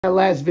That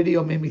last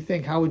video made me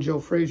think, how would Joe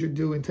Fraizer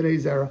do in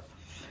today's era?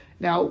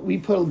 Now, we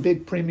put a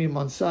big premium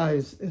on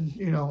size in,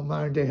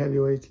 modern day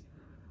heavyweights.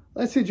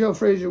 Let's say Joe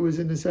Fraizer was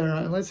in this era,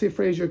 and let's say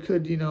Fraizer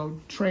could,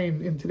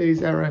 train in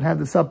today's era and have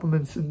the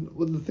supplements and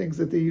with the things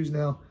that they use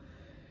now.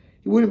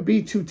 He wouldn't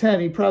be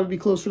 210. He'd probably be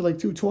closer to like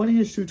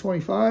 220-ish,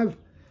 225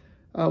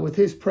 with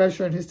his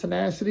pressure and his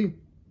tenacity.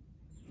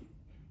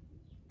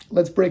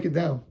 Let's break it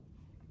down.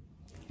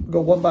 Go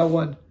one by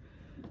one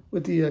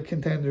with the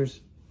contenders.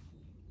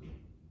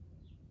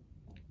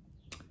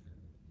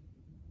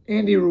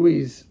 Andy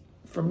Ruiz.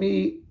 For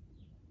me,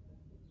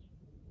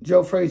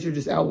 Joe Fraizer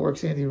just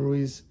outworks Andy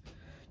Ruiz.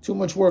 Too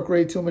much work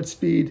rate, too much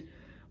speed.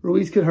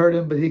 Ruiz could hurt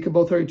him, but he could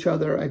both hurt each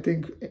other. I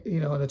think,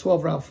 in a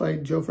 12-round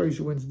fight, Joe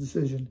Fraizer wins the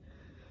decision.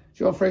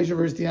 Joe Fraizer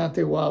versus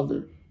Deontay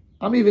Wilder.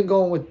 I'm even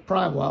going with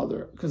prime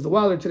Wilder, because the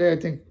Wilder today, I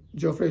think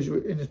Joe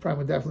Fraizer in his prime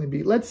would definitely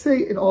beat. Let's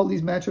say in all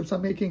these matchups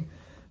I'm making,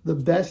 the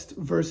best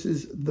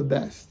versus the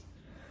best.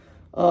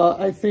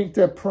 I think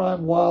that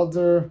prime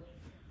Wilder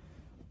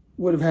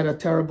would have had a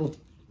terrible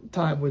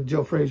time with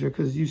Joe Fraizer,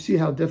 because you see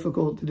how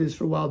difficult it is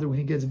for Wilder when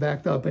he gets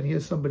backed up and he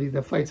has somebody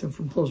that fights him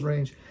from close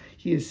range.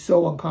 He is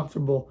so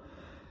uncomfortable.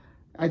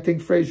 I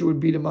think Fraizer would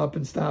beat him up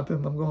and stop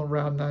him. I'm going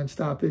round 9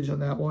 stoppage on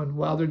that one.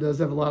 Wilder does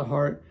have a lot of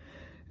heart,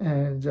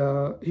 and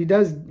he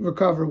does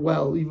recover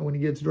well even when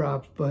he gets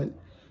dropped, but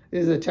it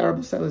is a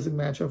terrible stylistic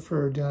matchup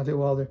for Deontay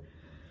Wilder.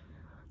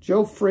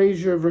 Joe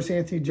Fraizer versus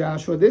Anthony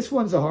Joshua. This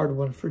one's a hard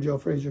one for Joe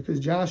Fraizer, because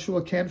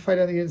Joshua can fight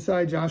on the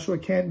inside. Joshua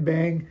can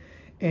bang,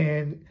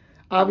 and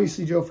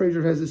obviously Joe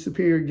Fraizer has a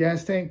superior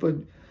gas tank, but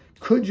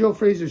could Joe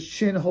Fraizer's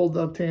chin hold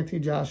up to Anthony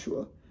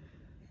Joshua?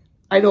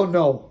 I don't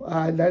know.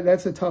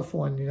 That's a tough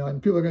one,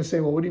 and people are going to say,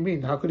 well, what do you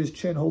mean? How could his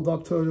chin hold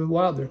up to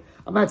Wilder?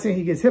 I'm not saying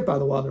he gets hit by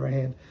the Wilder right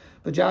hand,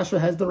 but Joshua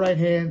has the right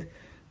hand,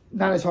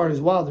 not as hard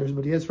as Wilder's,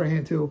 but he has right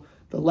hand too.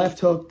 The left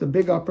hook, the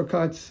big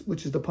uppercuts,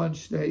 which is the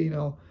punch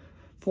that,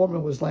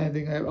 Foreman was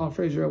landing on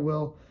Fraizer at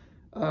will.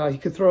 He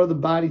could throw the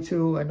body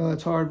too. I know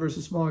that's hard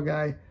versus a smaller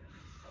guy.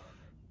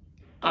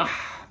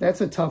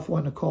 That's a tough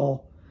one to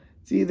call.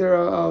 It's either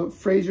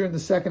Fraizer in the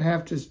second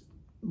half just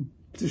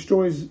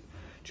destroys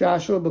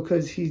Joshua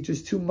because he's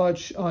just too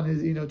much on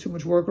his, too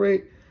much work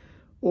rate,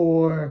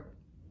 or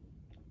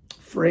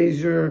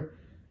Fraizer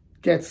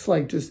gets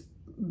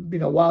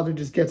Wilder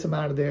just gets him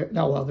out of there.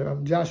 Not Wilder,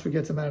 Joshua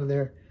gets him out of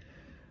there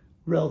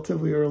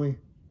relatively early.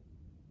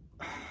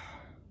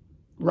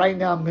 Right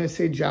now, I'm going to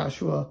say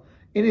Joshua,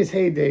 in his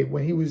heyday,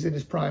 when he was in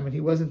his prime and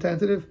he wasn't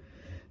tentative,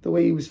 the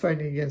way he was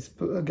fighting against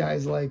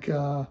guys like,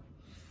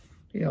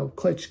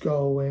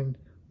 Klitschko and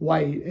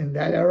White in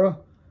that era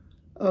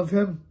of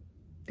him,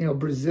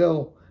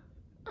 Brazil,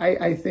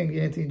 I think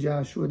Anthony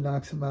Joshua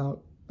knocks him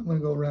out. I'm going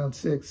to go round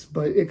 6,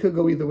 but it could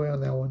go either way on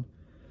that one.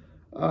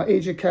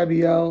 AJ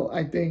Cabiel,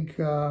 I think,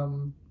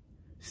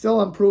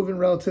 still unproven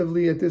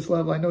relatively at this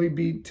level. I know he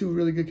beat 2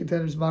 really good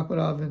contenders,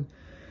 Makhmadov and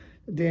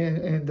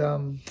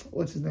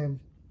what's his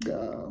name?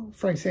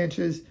 Frank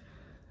Sanchez.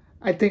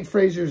 I think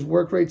Fraizer's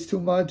work rate's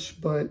too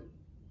much, but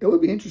it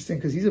would be interesting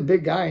because he's a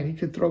big guy and he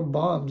could throw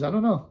bombs. I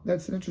don't know.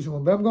 That's an interesting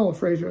one. But I'm going with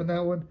Fraizer on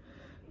that one.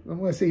 I'm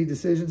going to say he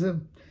decisions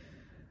him.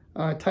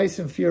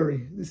 Tyson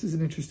Fury. This is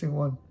an interesting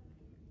one.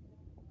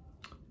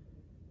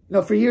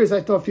 For years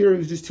I thought Fury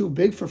was just too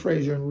big for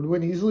Fraizer and would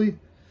win easily.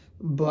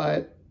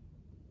 But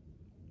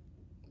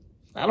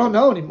I don't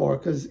know anymore,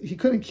 because he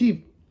couldn't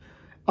keep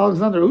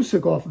Alexander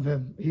Usyk off of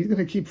him. He's going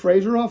to keep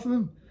Fraizer off of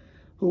him,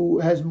 who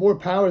has more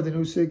power than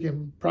Usyk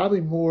and probably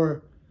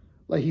more,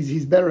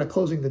 he's better at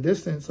closing the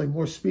distance,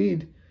 more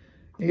speed.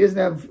 He doesn't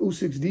have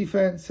Usyk's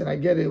defense, and I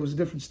get it. It was a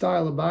different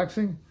style of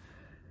boxing.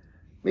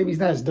 Maybe he's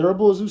not as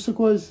durable as Usyk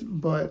was,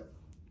 but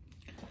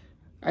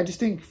I just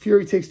think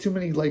Fury takes too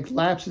many,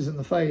 lapses in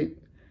the fight.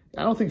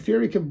 I don't think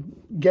Fury can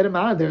get him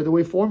out of there the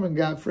way Foreman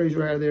got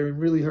Fraizer out of there and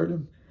really hurt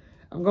him.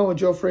 I'm going with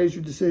Joe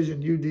Fraizer decision,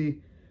 UD.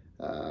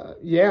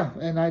 Yeah,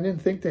 and I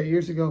didn't think that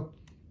years ago.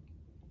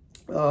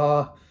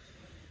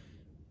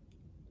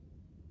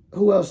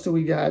 Who else do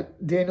we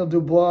got? Daniel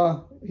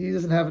Dubois. He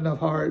doesn't have enough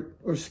heart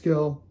or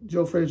skill.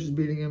 Joe Fraizer's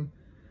beating him.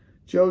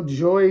 Joe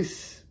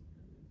Joyce.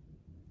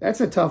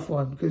 That's a tough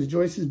one, because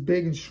Joyce is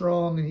big and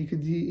strong, and he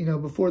could,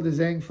 before the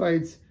Zhang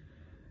fights,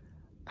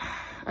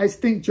 I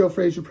think Joe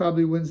Fraizer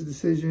probably wins the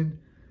decision.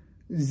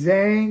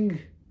 Zhang,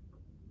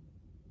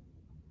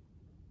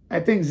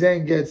 I think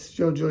Zhang gets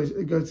Joe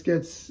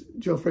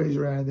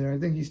Fraizer out of there. I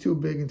think he's too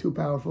big and too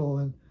powerful,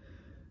 and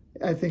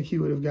I think he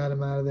would have got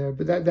him out of there.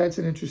 But that's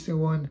an interesting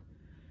one.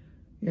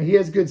 He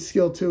has good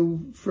skill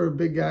too for a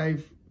big guy,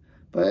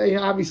 but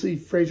obviously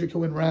Fraizer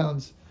can win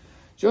rounds.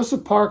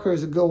 Joseph Parker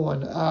is a good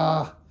one.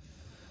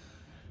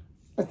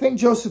 I think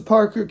Joseph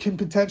Parker can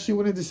potentially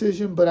win a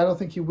decision, but I don't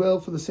think he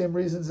will, for the same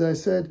reasons that I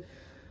said.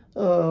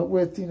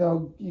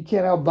 You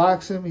can't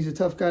outbox him. He's a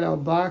tough guy to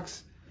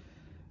outbox.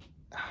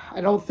 I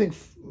don't think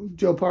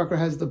Joe Parker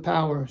has the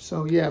power.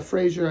 So, yeah,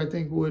 Fraizer, I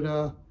think, would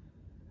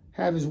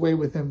have his way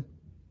with him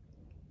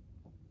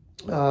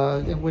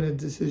and win a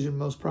decision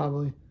most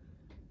probably.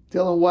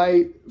 Dylan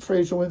White,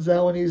 Fraizer wins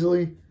that one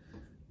easily.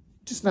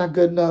 Just not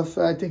good enough.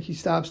 I think he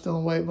stops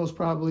Dylan White most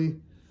probably.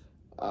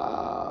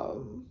 A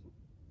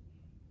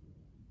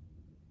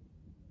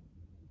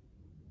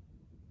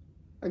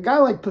guy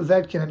like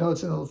Povetkin, I know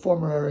it's in the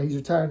former era. He's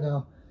retired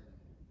now.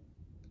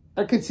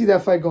 I could see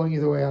that fight going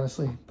either way,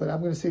 honestly. But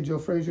I'm going to say Joe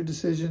Fraizer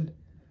decision.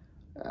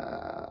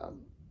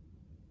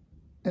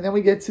 And then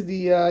we get to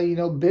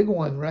the, big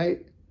one,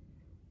 right?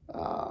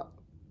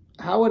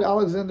 How would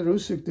Alexander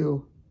Usyk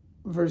do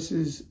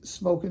versus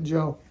Smoking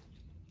Joe?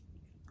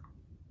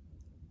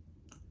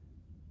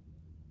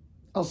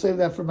 I'll save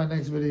that for my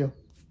next video.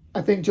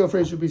 I think Joe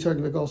Fraizer beats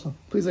Hergovic also.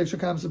 Please like, share,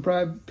 comment,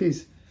 subscribe.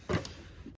 Peace.